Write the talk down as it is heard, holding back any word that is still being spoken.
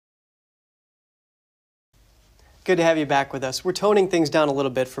Good to have you back with us. We're toning things down a little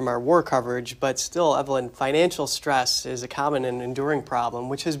bit from our war coverage, but still, Evelyn, financial stress is a common and enduring problem,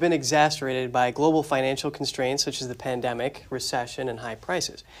 which has been exacerbated by global financial constraints such as the pandemic, recession, and high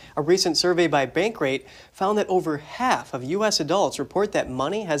prices. A recent survey by Bankrate found that over half of U.S. adults report that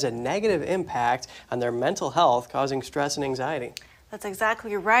money has a negative impact on their mental health, causing stress and anxiety. That's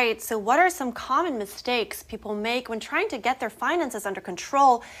exactly right. So what are some common mistakes people make when trying to get their finances under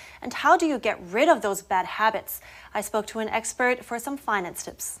control? And how do you get rid of those bad habits? I spoke to an expert for some finance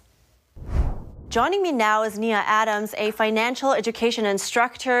tips. Joining me now is Nia Adams, a financial education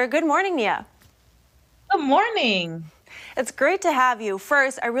instructor. Good morning, Nia. Good morning. It's great to have you.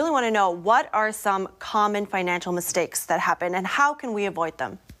 First, I really want to know, what are some common financial mistakes that happen and how can we avoid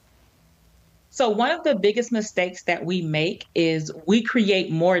them? So one of the biggest mistakes that we make is we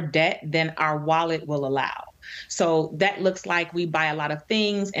create more debt than our wallet will allow. So that looks like we buy a lot of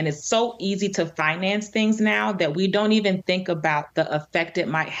things, and it's so easy to finance things now that we don't even think about the effect it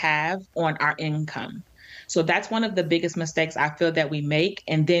might have on our income. So that's one of the biggest mistakes I feel that we make.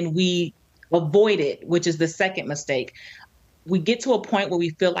 And then we avoid it, which is the second mistake. We get to a point where we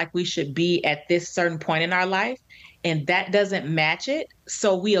feel like we should be at this certain point in our life, and that doesn't match it.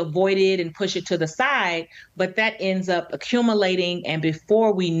 So we avoid it and push it to the side, but that ends up accumulating. And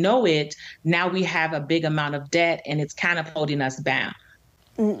before we know it, now we have a big amount of debt and it's kind of holding us bound.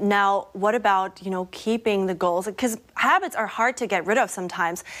 Now, what about, keeping the goals? Because habits are hard to get rid of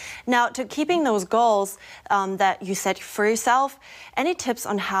sometimes. Now, to keeping those goals that you set for yourself, any tips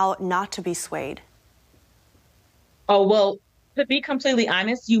on how not to be swayed? Oh, well, to be completely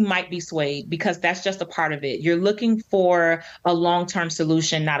honest, you might be swayed because that's just a part of it. You're looking for a long-term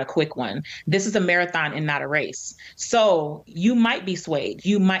solution, not a quick one. This is a marathon and not a race. So you might be swayed.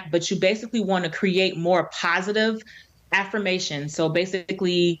 But you basically want to create more positive affirmation. So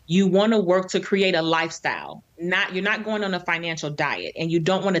basically, you want to work to create a lifestyle. You're not going on a financial diet, and you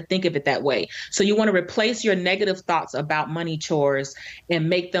don't want to think of it that way. So you want to replace your negative thoughts about money chores and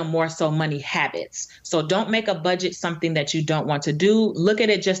make them more so money habits. So don't make a budget something that you don't want to do. Look at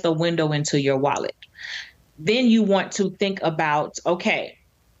it just a window into your wallet. Then you want to think about, okay,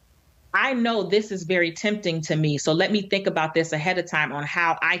 I know this is very tempting to me, so let me think about this ahead of time on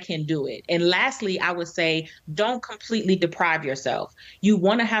how I can do it. And lastly, I would say, don't completely deprive yourself. You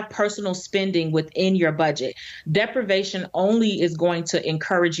want to have personal spending within your budget. Deprivation only is going to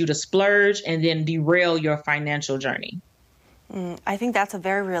encourage you to splurge and then derail your financial journey. I think that's a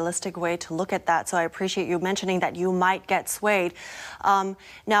very realistic way to look at that. So I appreciate you mentioning that you might get swayed.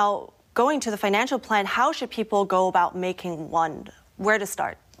 Now, going to the financial plan, how should people go about making one? Where to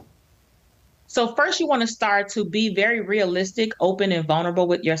start? So first, you want to start to be very realistic, open, and vulnerable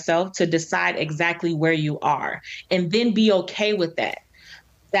with yourself to decide exactly where you are, and then be okay with that.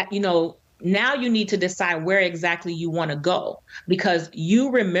 Now you need to decide where exactly you want to go, because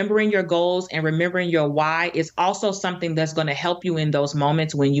you remembering your goals and remembering your why is also something that's going to help you in those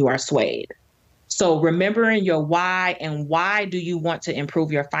moments when you are swayed. So remembering your why, and why do you want to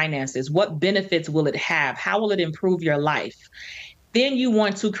improve your finances? What benefits will it have? How will it improve your life? Then you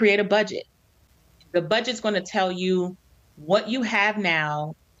want to create a budget. The budget's going to tell you what you have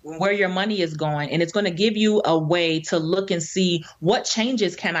now, where your money is going, and it's going to give you a way to look and see what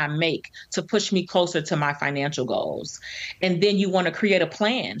changes can I make to push me closer to my financial goals. And then you want to create a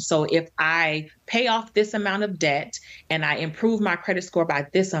plan. So if I pay off this amount of debt and I improve my credit score by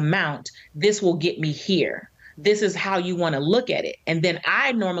this amount, this will get me here. This is how you want to look at it. And then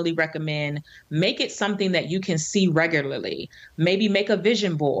I normally recommend make it something that you can see regularly. Maybe make a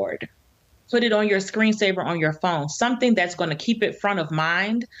vision board. Put it on your screensaver on your phone, something that's going to keep it front of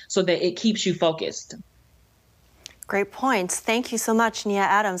mind so that it keeps you focused. Great points. Thank you so much, Nia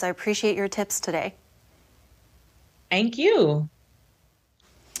Adams. I appreciate your tips today. Thank you.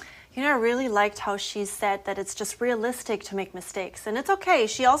 I really liked how she said that it's just realistic to make mistakes, and it's okay.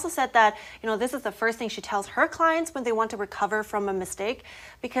 She also said that, this is the first thing she tells her clients when they want to recover from a mistake,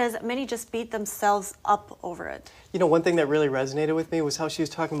 because many just beat themselves up over it. One thing that really resonated with me was how she was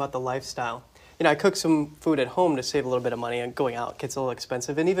talking about the lifestyle. I cook some food at home to save a little bit of money, and going out gets a little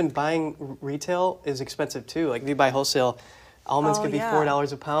expensive, and even buying retail is expensive too. Like if you buy wholesale, almonds could be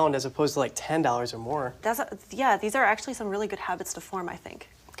 $4 a pound as opposed to like $10 or more. Yeah, these are actually some really good habits to form, I think.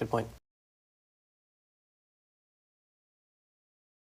 Good point.